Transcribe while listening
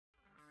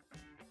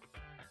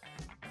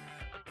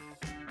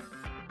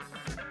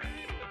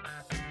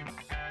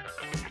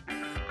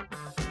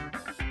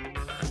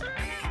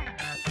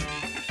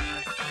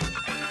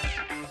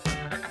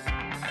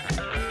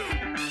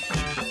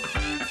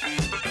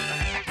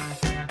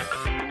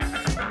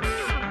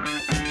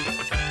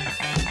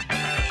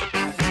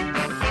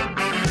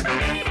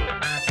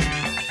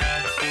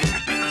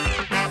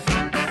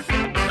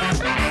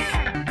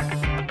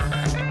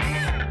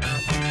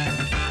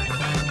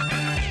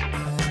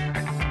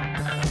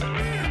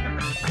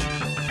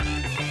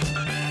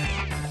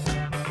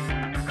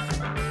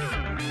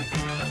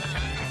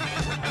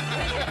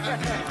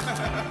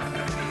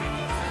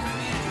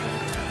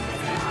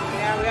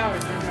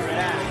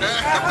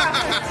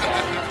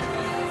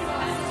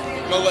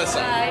Melissa.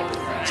 Bye.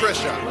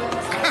 Trisha.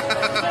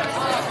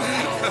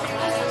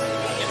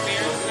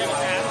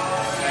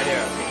 I do.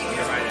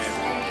 You're my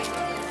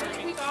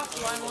name. Week off, do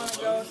I want to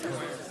go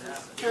somewhere?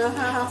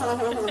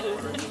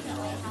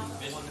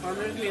 Well,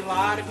 there's gonna be a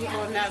lot of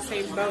people in that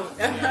same boat.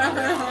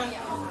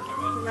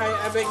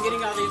 I've been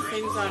getting all these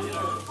things on.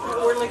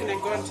 We're looking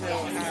at going to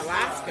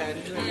Alaska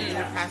and doing an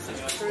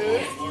interpassage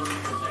cruise.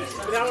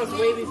 But that was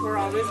way before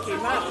all this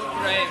came up.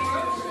 Right.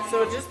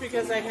 So just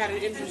because I've had an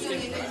interest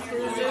in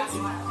cruises,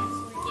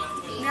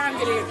 now I'm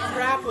getting a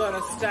crap load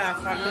of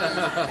stuff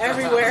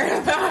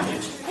everywhere.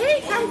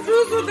 Hey, come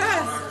cruise with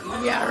us.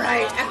 Yeah,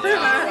 right.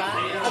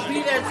 I'll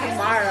be there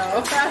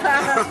tomorrow.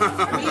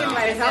 Me and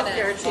my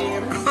healthcare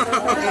team.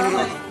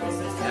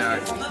 Yeah,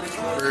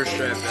 cruise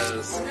trip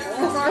is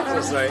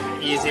just an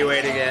easy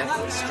way to get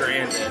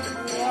stranded.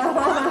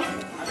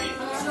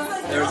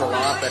 There's a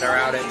lot that are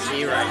out at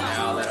sea right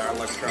now that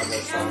look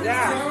troublesome.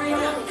 Yeah.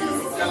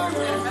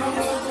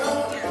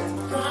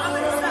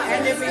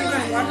 And if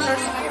even one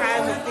person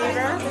has a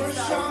fever,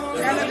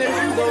 none of them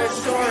can go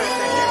ashore at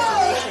their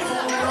destination.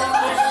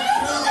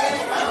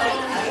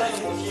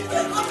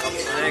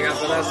 Hang up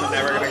with us, I'm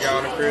never going to go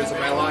on a cruise in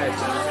my life.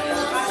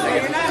 So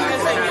you're not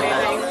missing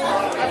anything.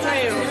 I'll tell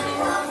you,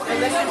 I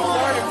lived in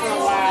Florida for a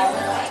while.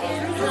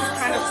 It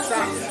kind of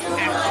sucks,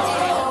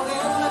 actually.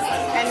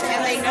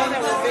 And they know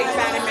that we're big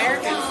fat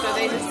Americans, so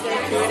they just throw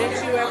food at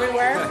you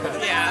everywhere.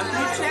 Yeah.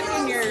 You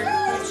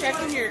check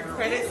in your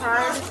credit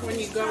card when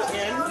you go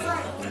in,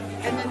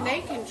 and then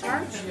they can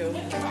charge you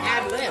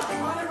ad lib.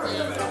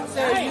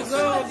 So you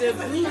go to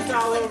booze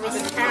all over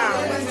the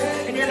town,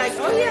 and you're like,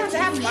 oh yeah,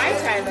 that Mai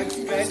Tai looks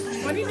good.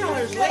 $20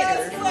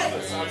 later.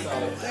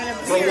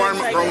 For one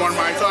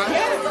Mai Tai?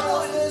 Yeah.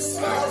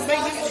 But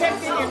you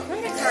checked in your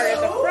credit card at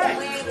the front.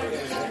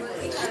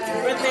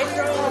 But they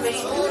throw all this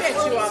food at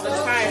you all the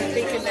time,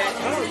 thinking that,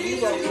 oh,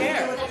 you won't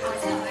care.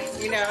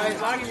 You know,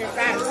 as long as you're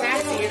fat and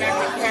sassy, you're not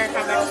going to care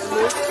how much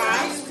food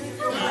costs.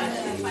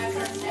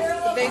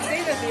 But they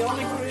say that the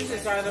only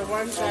cruises are the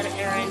ones that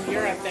are in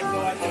Europe that go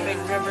on the big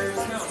rivers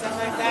and stuff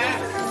like that.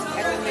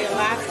 And then the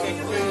Alaska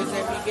cruise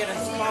if you get a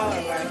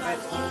smaller one. But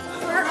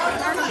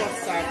Carnival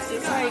sucks.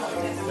 It's like,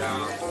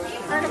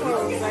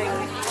 Carnival is like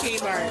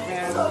Kmart,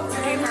 man.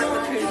 Kmart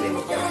for cruising.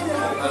 My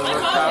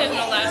mom did an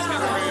Alaska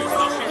cruise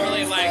that she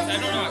really liked. I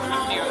don't know what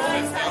company it was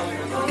with though.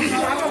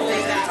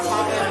 Probably that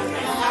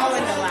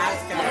Holland,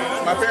 Alaska.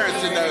 My parents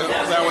did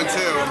that one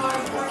too.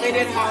 They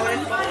did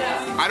Holland?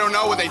 I don't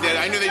know what they did.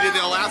 I knew they did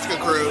the Alaska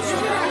cruise.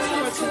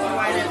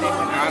 Why did they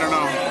win? I don't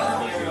know.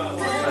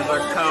 There's a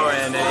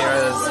Cohen, and he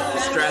was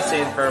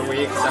stressing for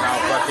weeks about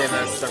booking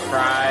a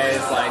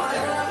surprise, like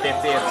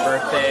 50th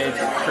birthday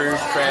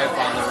cruise trip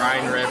on the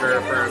Rhine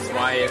River for his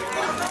wife.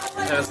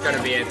 It was going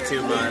to be in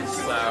 2 months,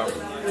 so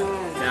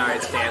now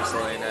he's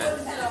canceling it.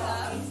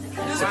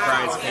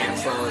 Surprise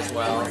cancel as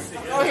well.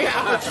 Oh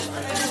yeah.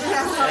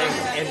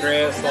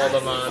 Andrea sold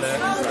him on it.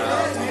 So.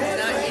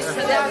 Not used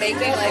to them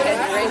making like a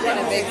drink in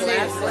a big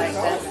glass like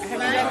this.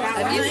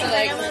 I'm used to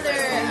like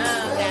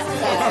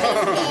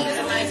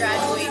my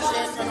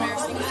graduation from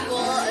nursing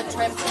school, a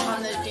trip on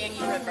the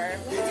Danube River.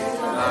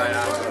 Oh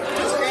yeah.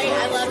 It was great. I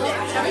loved it.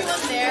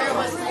 Everyone there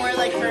was more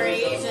like her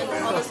age, and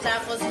all the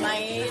staff was my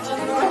age.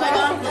 And I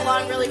got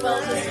along really well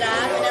with the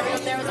staff, and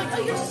everyone there was like,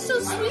 "Oh, you're just so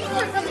sweet.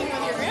 You're coming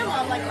with your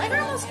grandma." I'm like, "My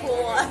grandma's cool."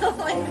 I'm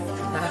like,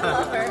 I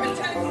love her.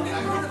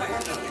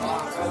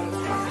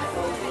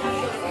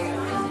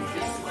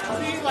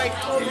 You like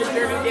pulled the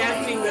dirty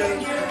dancing move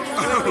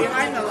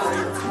behind the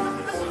lines.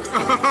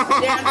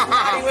 Dance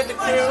party with the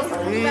crew.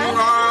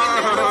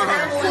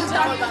 We'll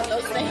talk about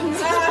those things.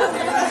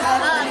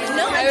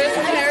 No, I was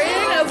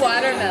carrying a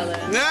watermelon.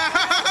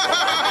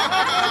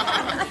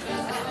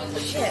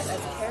 shit.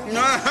 That's terrible.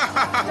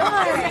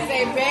 Darn,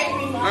 they begged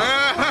me.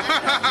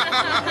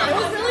 It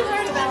was really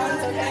hard to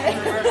balance. Okay.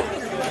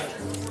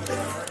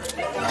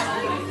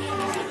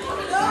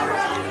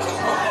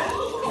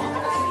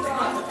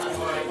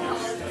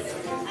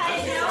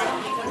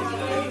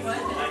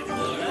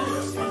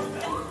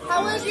 How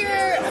was your,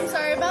 I'm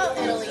sorry about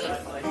Italy.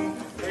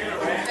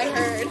 I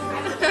heard.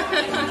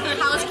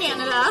 How was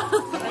Canada?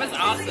 It was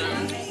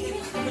awesome.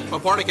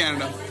 What part of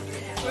Canada?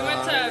 We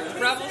went to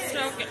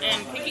Revelstoke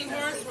and Kicking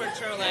Horse,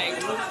 which are like,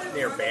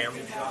 Near Bam.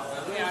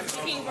 yeah,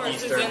 Kicking Horse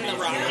Easter. is in the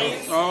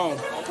Rockies. Oh.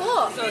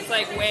 Cool. So it's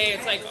like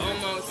it's like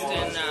almost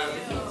in,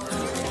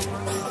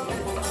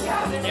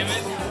 damn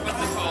it, what's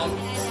it called?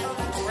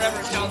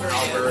 Wherever Calgary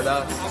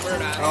Alberta. is.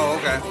 Alberta. Oh,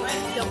 okay.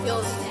 Don't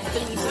feel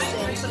beneath the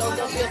thing, but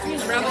don't feel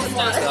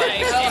Revelstoke's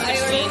like in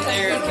between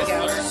there and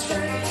Whistler.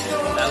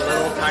 That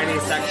little tiny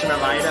section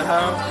of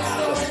Idaho,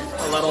 just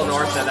a little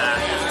north of that.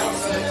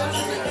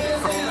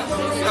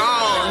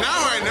 Oh,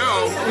 now I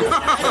know.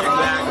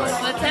 Exactly.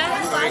 What's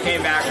that? When we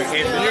came back, we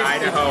came to the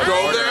Idaho.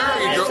 Drove there?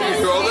 You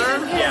drove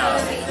there? Yeah.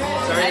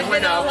 So we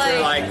went up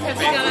through like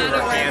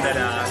Vancouver,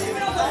 Canada.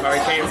 But we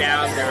came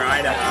down through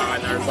Idaho,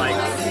 and there's like,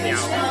 you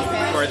know,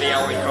 we're the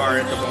only car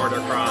at the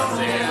border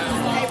crossing.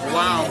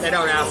 Wow. They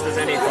don't ask us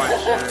any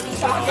questions. Is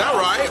that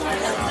right?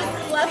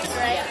 left and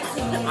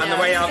right. On the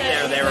way out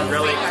there, they were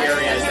really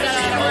curious if we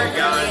owned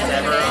guns,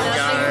 ever owned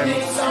guns,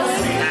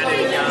 had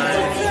any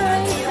guns.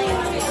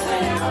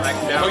 Like,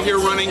 no. Oh, you're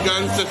running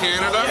guns to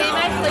Canada? I mean,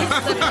 my place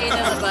is a pain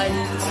in the butt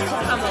to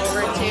come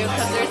over to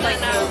because there's like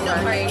no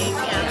break.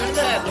 Yeah.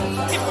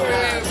 People were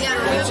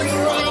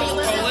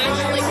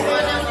Like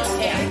one out of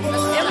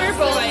And we're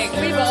both like,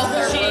 we both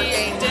are She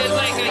working. did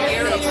like a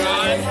year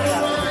abroad,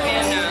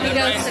 and He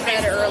goes to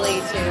bed early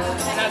too.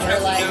 that's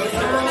We're how like, she knows.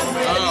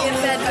 Oh. in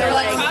bed for We're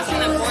like, crossing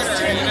the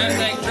border, and I was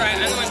like,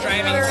 I'm the one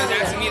driving, so he's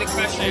asking me the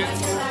questions.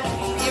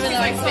 even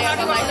though I stay How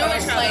up do on my I know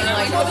phone each other? playing And I'm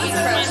like like, well, Cookie this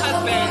is my Crush.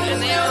 husband, and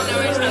they all know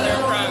each other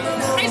from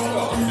high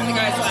school. And the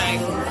guy's like,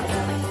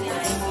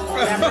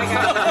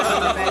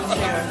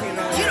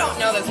 you don't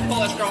know this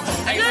Polish girl from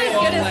high I'm not as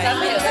school. good as Like, some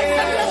people. Some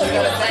people are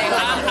gonna say,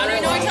 how do we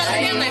know each other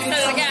again? And I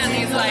said it again. And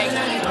he's like,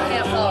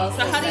 can't fall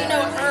so how do you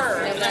know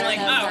her? No And I'm matter like,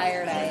 how oh,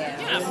 tired I am.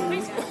 yeah, from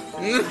high school.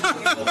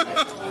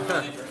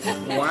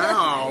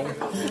 Wow.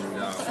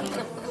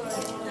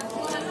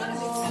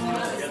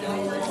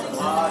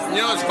 You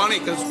know, it's funny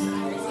because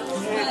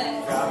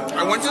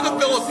I went to the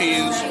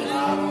Philippines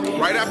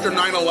right after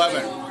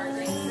 9/11.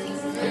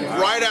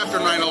 Right after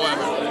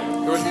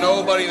 9/11. There was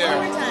nobody there.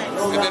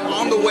 And then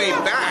on the way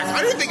back,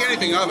 I didn't think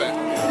anything of it.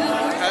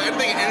 I didn't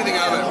think anything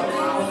of it.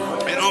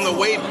 And on the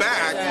way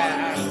back,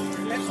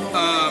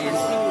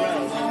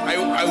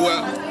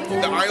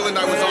 the island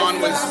I was on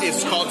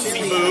is called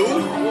Cebu,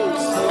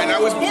 and I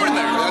was born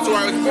there. That's where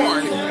I was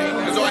born.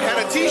 And so I had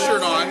a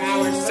T-shirt on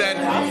that said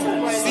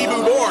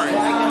Cebu born.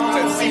 It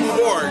said Cebu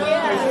born.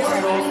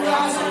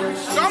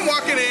 So I'm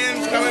walking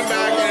in, coming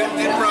back,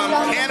 and from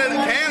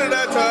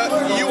Canada to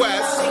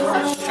U.S.,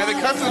 and the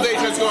customs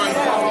agent's going,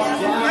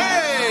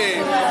 "Hey,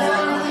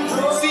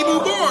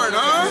 Cebu born,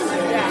 huh?"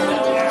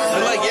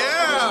 I'm like,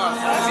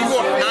 "Yeah, Cebu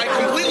born." And I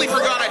completely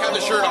forgot I had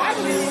the shirt on.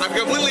 I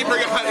completely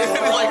forgot.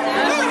 Like,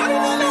 how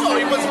did you know?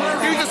 He was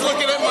just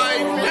looking at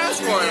my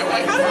passport. I'm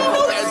like, how did you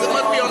know that? I said, it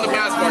must be on the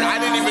passport. I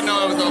didn't even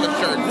know it was on the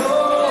shirt.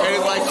 And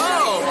he's like,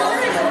 oh,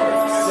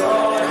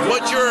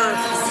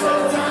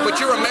 but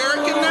you're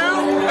American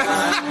now?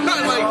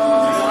 I'm like,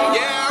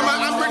 yeah,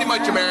 I'm pretty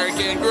much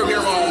American. Grew up here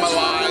all my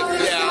life.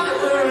 Yeah.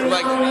 I'm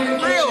like,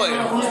 really?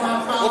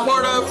 What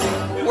part of?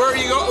 Where are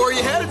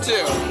you headed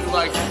to?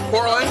 Like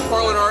Portland,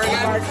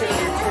 Oregon.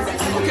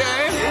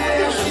 Okay.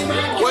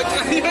 What?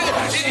 But he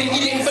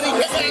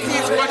kept asking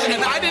this question,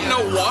 and I didn't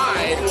know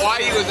why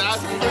he was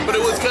asking, but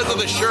it was because of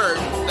the shirt.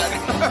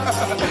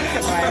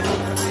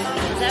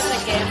 That's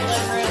a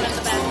gambling room in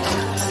the back.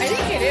 I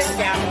think it is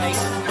gambling.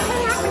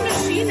 What happened to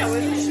Sheena?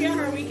 Wasn't she on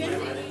her weekend?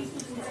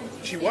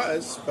 She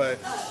was, but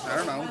I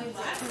don't know.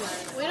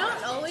 We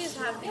don't always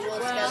have people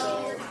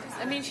scheduled.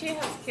 I mean, she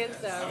has kids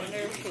though. I wonder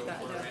if she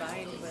got in a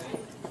bind with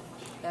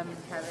them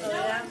having.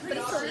 But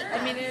it's a weekend. I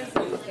mean, it is a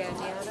weekend,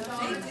 yeah. I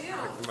don't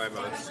know. My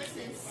most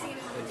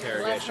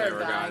interrogation I ever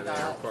got in the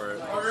airport,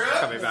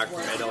 coming back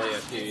from Italy a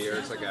few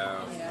years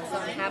ago. Yeah,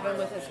 something happened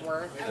with his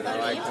work. And they're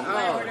like,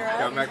 oh,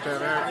 come back to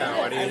America.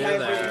 What do you do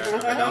there? I'm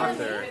a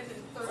doctor.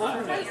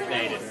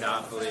 They did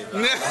not believe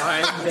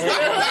that.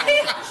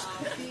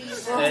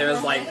 There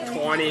was like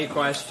 20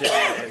 questions.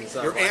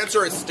 So Your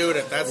answer is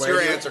student. That's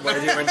your answer. Where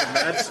you went to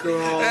med school?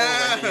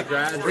 When did you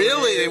graduate?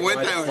 Really? They went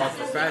what, that way. What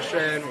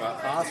profession? What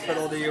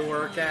hospital do you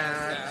work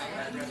at?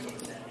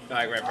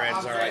 Like my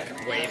friends are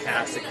like way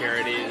past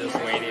security, just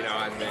waiting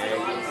on me.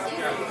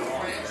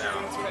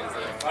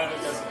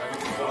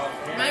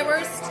 My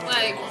worst,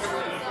 like,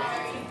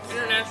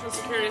 international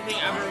security thing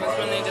ever was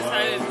when they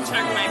decided to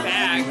check my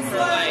bag for,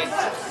 like,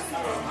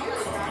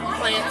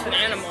 plants and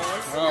animals.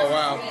 Oh,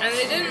 wow. And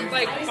they didn't,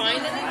 like, find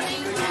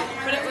anything,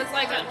 but it was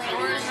like an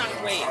hour and a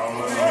half wait.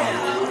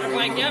 I'm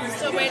like, yep,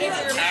 still waiting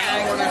for your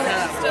bag.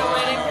 Still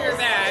waiting for your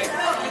bag.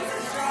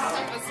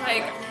 It was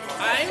like,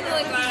 I'm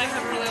really glad I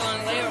have a really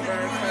long layover.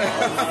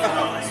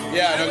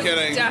 Yeah, no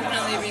kidding.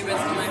 Definitely be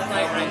missing my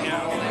flight right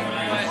now.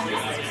 Like,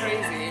 what? It's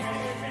crazy.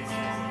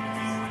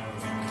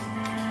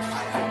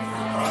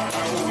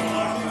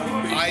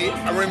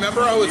 I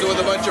remember I was with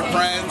a bunch of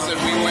friends and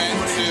we went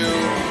to,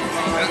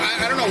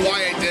 I don't know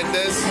why I did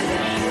this.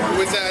 It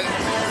was at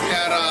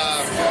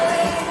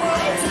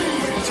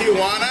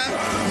Tijuana.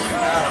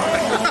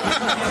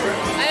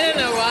 I don't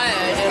know why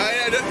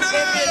I did.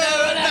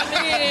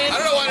 I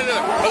don't know why I did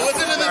it. But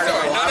listen to this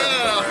story.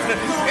 No.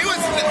 It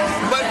was,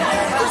 but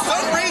for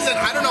some reason,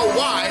 I don't know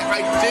why, I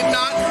did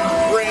not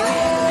bring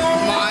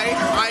my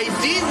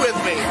ID with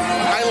me.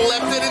 I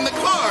left it in the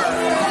car.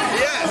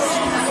 Yes.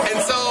 And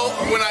so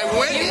when I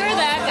went, You were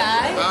that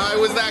guy? I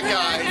was that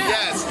guy.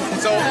 Yes.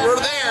 So we're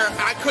there.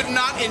 I could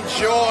not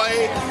enjoy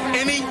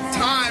any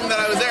time that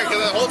I was there because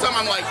the whole time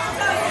I'm like,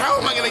 how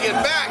am I going to get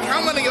back? How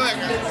am I going to get back?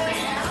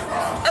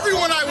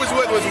 Everyone I was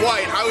with was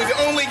white. I was the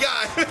only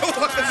guy that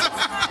was.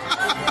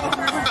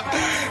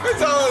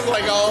 So I was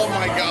like, oh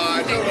my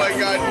God,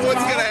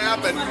 what's going to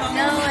happen?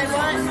 No, I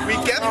want. We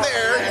get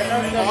there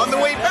on the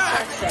way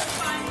back,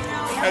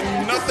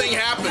 and nothing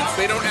happens.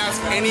 They don't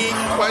ask any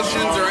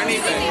questions or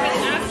anything.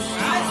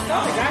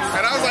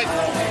 And I was like,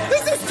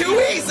 this is too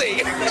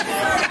easy.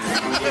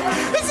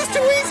 This is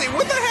too easy.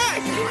 What the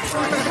heck? It's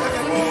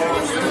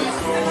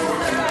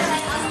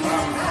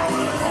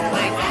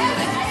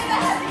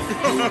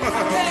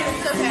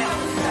okay.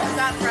 It's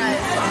not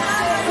fries.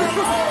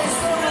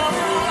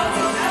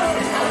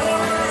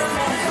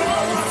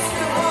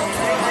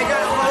 I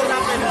got called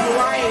up in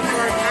Hawaii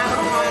for an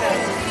avocado.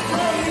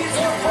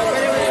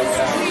 But it was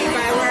sweet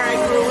by where I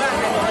grew up.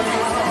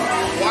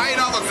 Why an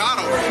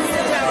avocado?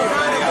 It's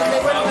avocado, but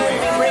they wouldn't let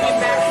me bring it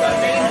back to the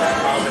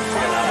mainland.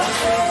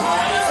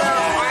 So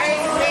I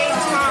made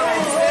Tom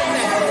sit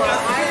there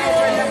while I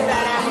opened up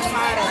that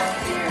avocado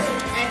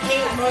and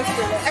ate most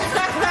of it.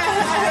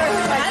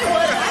 I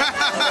would.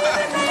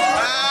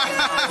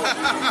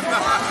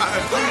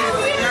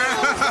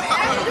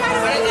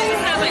 But it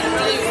doesn't have like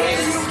really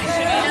wings. You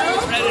should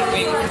have breaded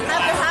wings.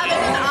 After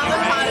having an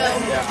avocado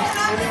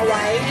In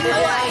Hawaii. in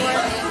Hawaii.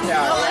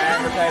 Yeah, the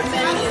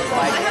advertisement is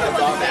like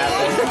above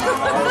average.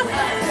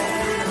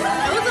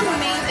 It was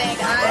amazing.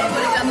 I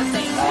would have done the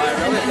same. I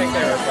really think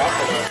they were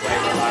buffalo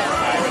flavor last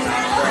time, and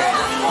not great.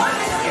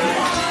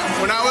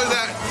 When I was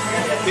at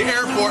the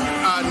airport,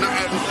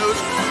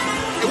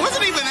 it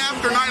wasn't even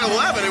after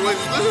 9/11. This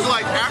was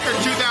like after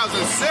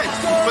 2006,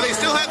 but they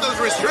still had those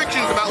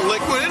restrictions about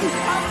liquid.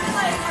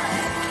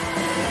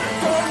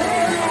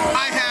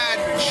 I had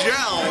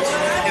gel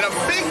in a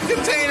big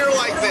container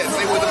like this.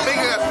 It was a big,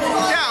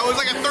 it was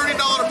like a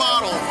 $30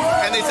 bottle,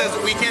 and they says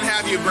we can't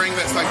have you bring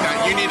this like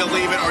that. You need to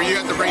leave it, or you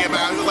have to bring it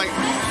back. I was like,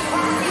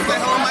 what the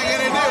hell am I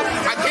gonna do?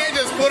 I can't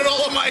just put it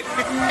all on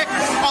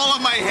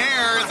my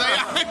hair and say.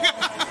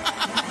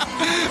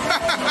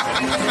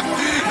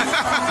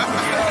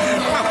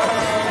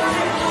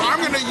 I'm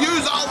gonna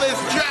use all this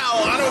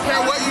gel. I don't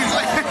care what you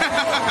say.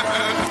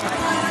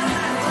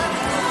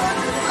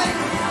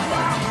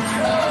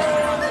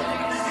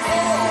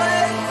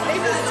 They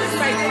just took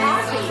my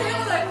coffee.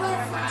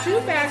 2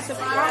 bags of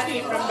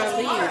coffee from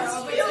Belize.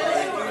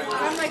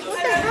 I'm like,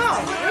 what the hell?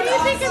 What do you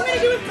think I'm going to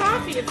do with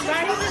coffee? It's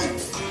not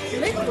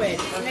even liquid.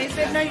 And they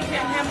said, no, you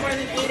can't have more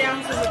than 8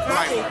 ounces of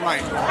coffee.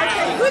 Right. I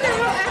said, who the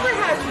hell ever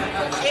has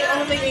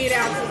only 8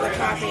 ounces of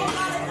coffee?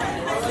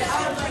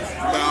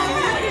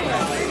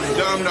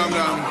 Dumb.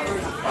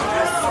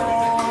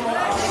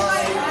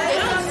 They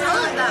don't sell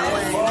it that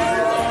way.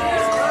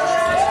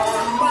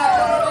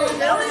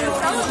 They don't even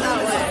sell it that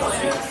way.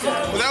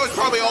 Well, that was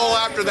probably all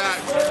after that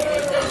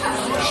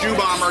shoe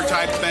bomber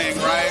type thing,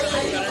 right?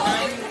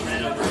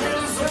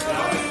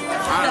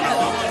 I don't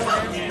know.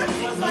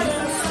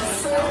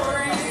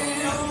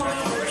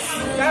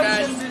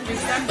 That was in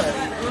December.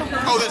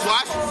 Oh, this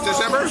last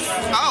December?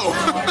 Oh.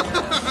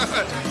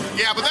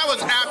 Yeah, but that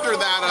was after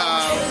that,